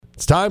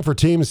It's time for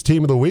Team's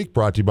Team of the Week,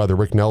 brought to you by the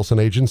Rick Nelson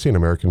Agency and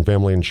American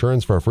Family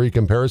Insurance. For a free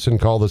comparison,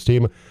 call this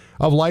team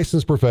of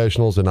licensed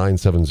professionals at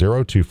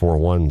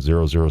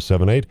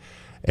 970-241-0078.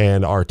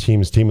 And our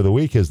Team's Team of the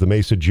Week is the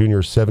Mesa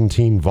Junior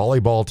 17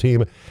 volleyball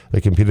team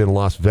that competed in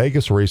Las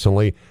Vegas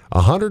recently.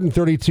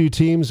 132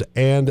 teams,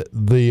 and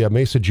the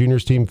Mesa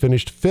Juniors team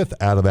finished fifth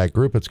out of that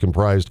group. It's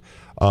comprised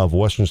of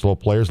Western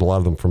Slope players, a lot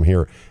of them from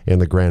here in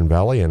the Grand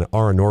Valley. And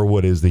Ara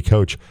Norwood is the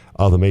coach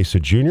of the Mesa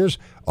Juniors.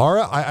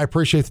 Ara, I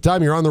appreciate the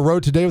time. You're on the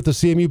road today with the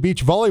CMU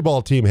Beach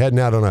volleyball team, heading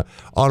out on a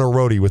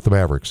roadie with the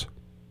Mavericks.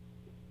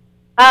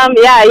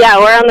 Yeah,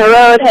 we're on the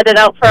road, headed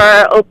out for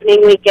our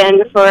opening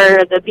weekend for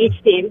the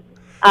beach team.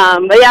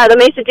 But yeah, the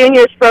Mesa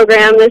Juniors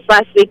program this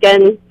last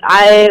weekend,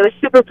 I was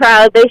super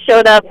proud. They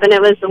showed up, and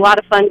it was a lot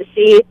of fun to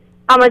see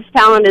how much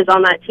talent is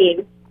on that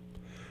team.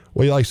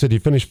 Well, like I said, you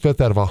finished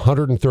fifth out of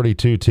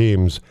 132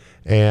 teams,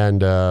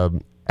 and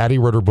Addie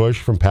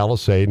Ritterbush from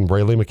Palisade and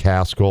Braylee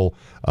McCaskill,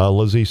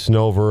 Lizzie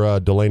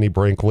Snover, Delaney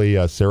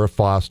Brinkley, Sarah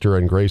Foster,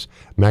 and Grace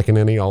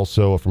McEnany,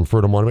 also from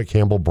Fruita Monument,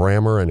 Campbell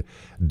Brammer, and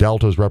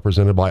Delta is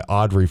represented by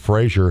Audrey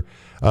Frazier.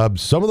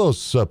 Some of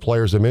those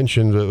players I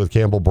mentioned with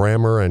Campbell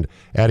Brammer and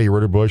Addie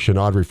Ritterbush and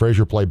Audrey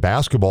Frazier play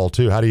basketball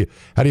too. How do you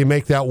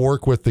make that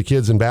work with the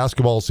kids in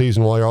basketball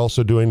season while you're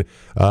also doing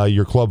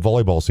your club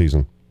volleyball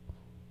season?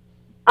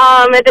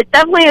 It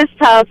definitely is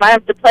tough. I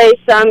have to play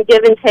some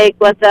give and take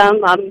with them,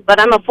 but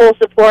I'm a full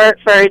support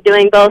for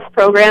doing both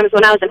programs.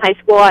 When I was in high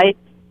school, I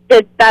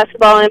did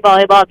basketball and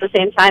volleyball at the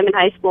same time in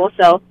high school,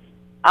 so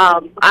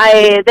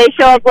they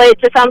show up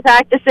late to some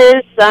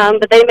practices,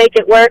 but they make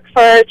it work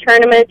for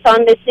tournaments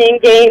on missing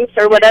games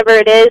or whatever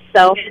it is,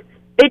 so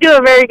they do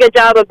a very good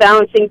job of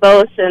balancing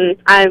both, and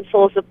I'm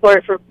full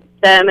support for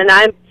them, and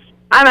I'm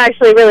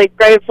actually really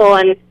grateful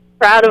and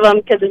proud of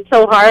them because it's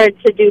so hard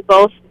to do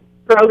both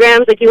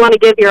programs. Like, you want to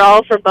give your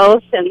all for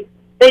both, and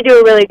they do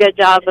a really good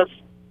job of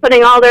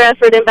putting all their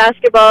effort in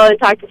basketball and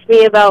talking to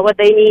me about what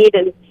they need,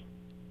 and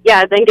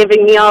then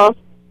giving me all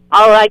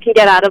I can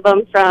get out of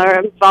them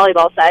from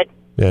volleyball side.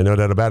 Yeah, no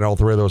doubt about it. All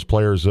three of those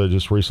players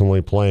just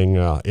recently playing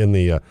in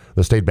the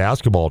state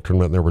basketball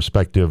tournament in their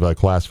respective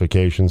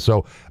classifications.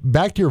 So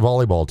back to your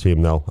volleyball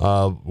team, though.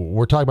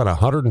 We're talking about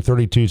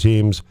 132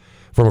 teams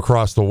from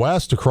across the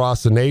West,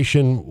 across the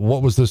nation.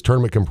 What was this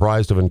tournament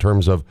comprised of in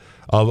terms of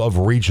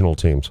regional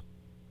teams?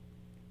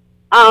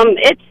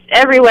 It's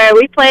everywhere.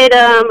 We played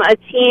a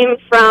team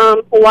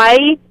from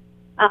Hawaii.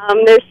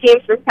 There's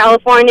teams from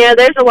California.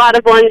 There's a lot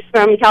of ones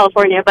from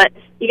California, but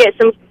you get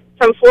some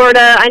from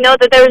Florida. I know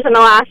that there was an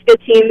Alaska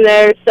team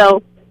there,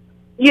 so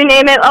you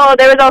name it. Oh,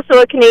 there was also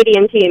a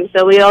Canadian team,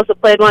 so we also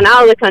played one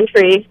out of the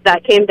country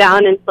that came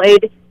down and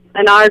played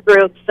in our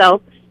group.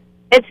 So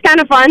it's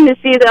kind of fun to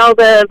see all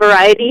the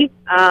variety.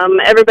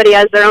 Everybody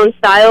has their own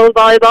style of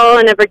volleyball,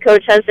 and every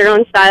coach has their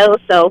own style,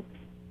 so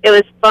it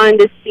was fun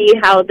to see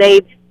how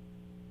they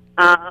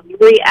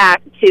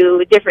react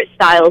to different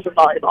styles of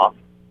volleyball.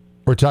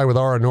 We're talking with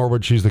Ara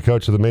Norwood. She's the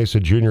coach of the Mesa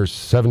Junior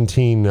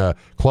 17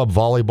 club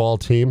volleyball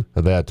team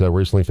that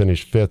recently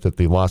finished fifth at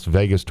the Las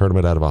Vegas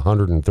tournament out of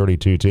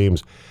 132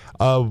 teams.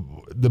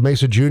 The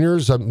Mesa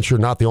Juniors, I'm sure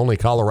not the only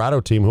Colorado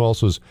team. Who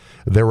else was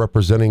there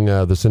representing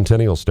the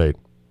Centennial State?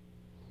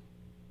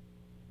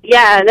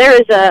 Yeah, there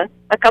was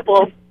a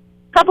couple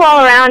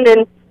all around,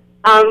 and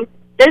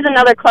there's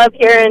another club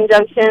here in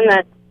Junction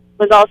that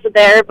was also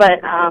there, but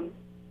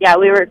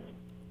we were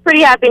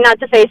pretty happy not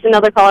to face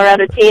another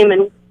Colorado team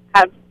and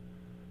have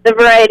the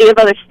variety of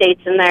other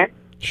states in there.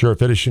 Sure,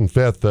 finishing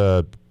fifth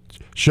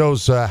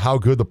shows how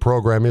good the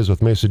program is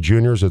with Mesa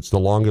Juniors. It's the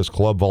longest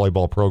club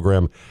volleyball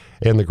program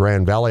in the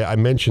Grand Valley. I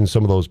mentioned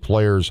some of those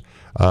players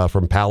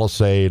from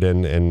Palisade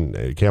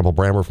and Campbell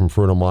Brammer from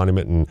Fruita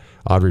Monument and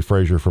Audrey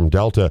Frazier from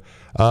Delta.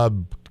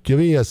 Give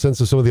me a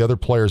sense of some of the other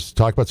players.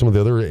 Talk about some of the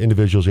other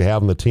individuals you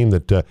have on the team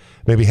that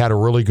maybe had a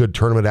really good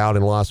tournament out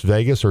in Las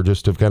Vegas or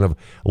just have kind of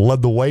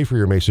led the way for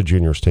your Mesa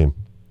Juniors team.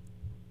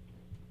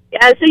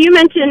 Yeah, so you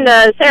mentioned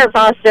Sarah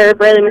Foster,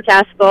 Braylee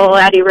McCaskill,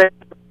 Addie Rick,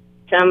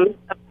 a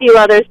few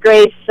others,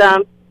 Grace.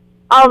 All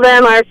of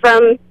them are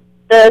from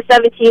the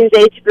 17s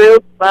age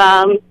group.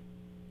 All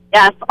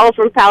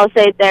from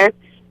Palisade there.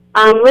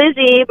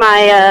 Lizzie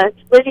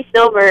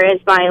Silver is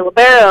my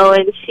libero,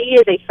 and she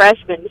is a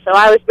freshman, so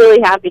I was really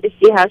happy to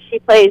see how she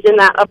plays in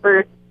that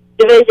upper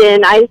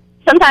division. I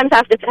sometimes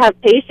have to have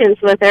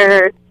patience with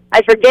her.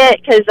 I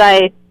forget because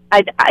I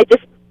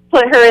just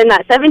put her in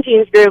that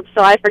 17s group,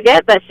 so I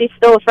forget that she's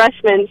still a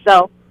freshman.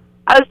 So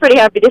I was pretty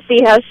happy to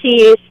see how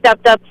she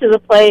stepped up to the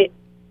plate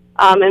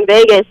in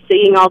Vegas,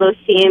 seeing all those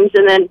teams.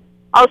 And then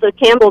also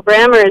Campbell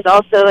Brammer is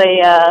also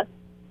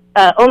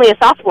only a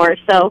sophomore,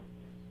 so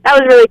that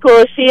was really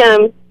cool. She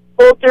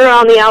pulled through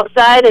on the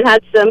outside and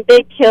had some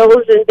big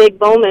kills and big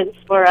moments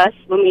for us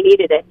when we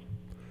needed it.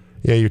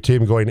 Yeah, your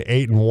team going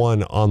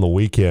 8-1 on the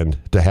weekend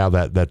to have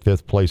that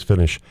fifth place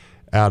finish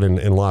out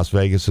in Las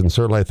Vegas. And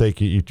certainly I think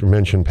you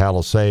mentioned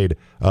Palisade.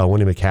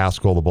 Winnie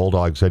McCaskill, the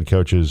Bulldogs head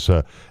coach,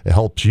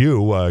 helps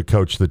you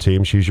coach the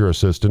team. She's your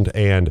assistant.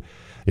 And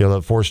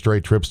the 4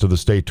 straight trips to the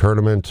state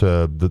tournament,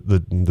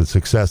 the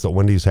success that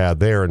Wendy's had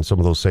there, and some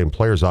of those same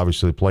players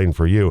obviously playing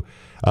for you,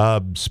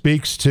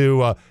 speaks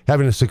to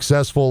having a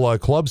successful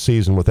club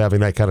season with having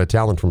that kind of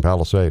talent from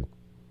Palisade.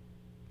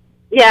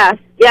 Yeah,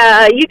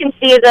 you can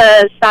see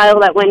the style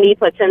that Wendy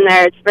puts in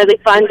there. It's really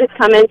fun to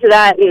come into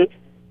that, and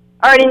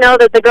I already know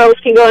that the girls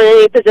can go in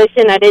any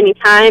position at any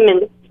time,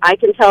 and I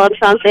can tell them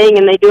something,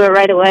 and they do it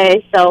right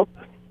away. So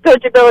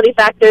coachability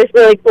factor is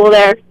really cool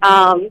there.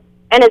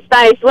 And it's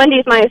nice.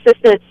 Wendy's my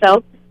assistant,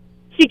 so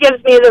she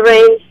gives me the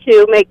reins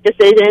to make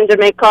decisions or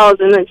make calls,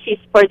 and then she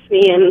supports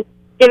me in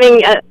giving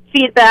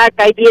feedback,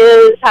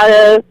 ideas, how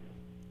to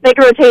make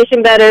a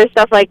rotation better,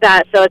 stuff like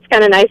that. So it's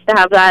kind of nice to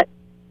have that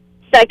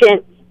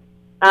second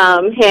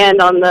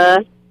hand on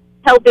the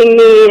helping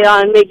me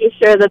on making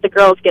sure that the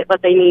girls get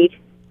what they need.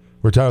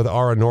 We're talking with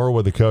Ara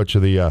Norwood, the coach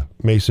of the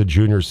Mesa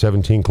Juniors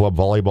 17 Club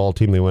volleyball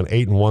team. They went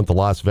 8-1 at the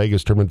Las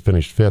Vegas tournament,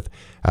 finished 5th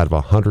out of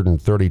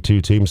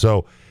 132 teams.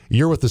 So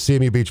you're with the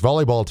CMU Beach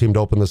volleyball team to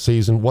open the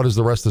season. What does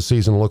the rest of the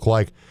season look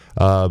like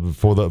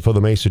for the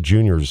Mesa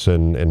Juniors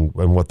and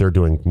what they're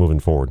doing moving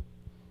forward?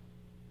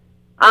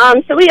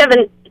 So we have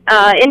an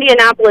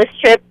Indianapolis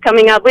trip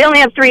coming up. We only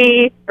have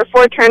 3 or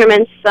 4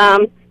 tournaments,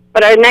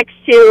 but our next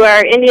 2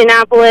 are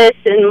Indianapolis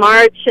in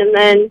March, and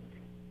then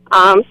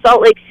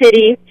Salt Lake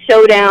City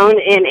Showdown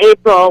in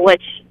April,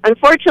 which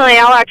unfortunately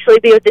I'll actually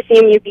be with the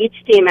CMU Beach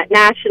team at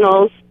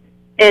Nationals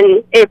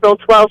in April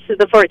 12th to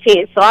the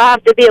 14th, so I'll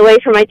have to be away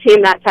from my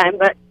team that time.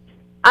 But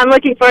I'm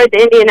looking forward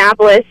to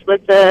Indianapolis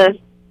with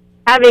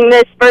having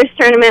this first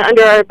tournament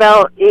under our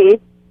belt and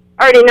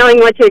already knowing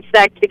what to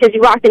expect, because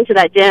you walk into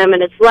that gym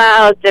and it's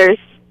loud, there's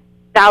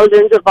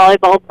thousands of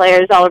volleyball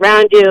players all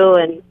around you,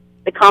 and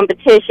the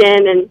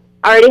competition, and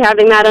already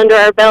having that under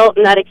our belt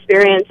and that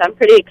experience, I'm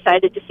pretty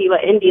excited to see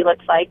what Indy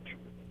looks like.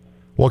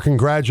 Well,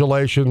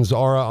 congratulations,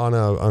 Ara, on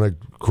a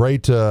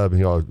great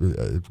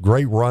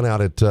great run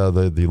out at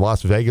the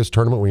Las Vegas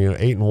tournament when you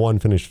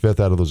 8-1, finished 5th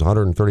out of those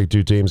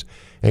 132 teams,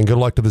 and good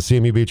luck to the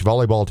CMU Beach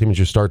volleyball team as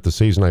you start the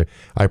season.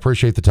 I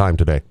appreciate the time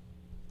today.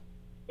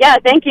 Yeah,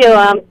 thank you.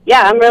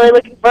 I'm really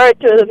looking forward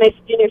to the Mesa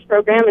Juniors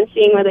program and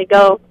seeing where they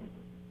go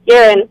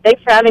here, and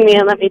thanks for having me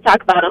and let me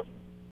talk about them.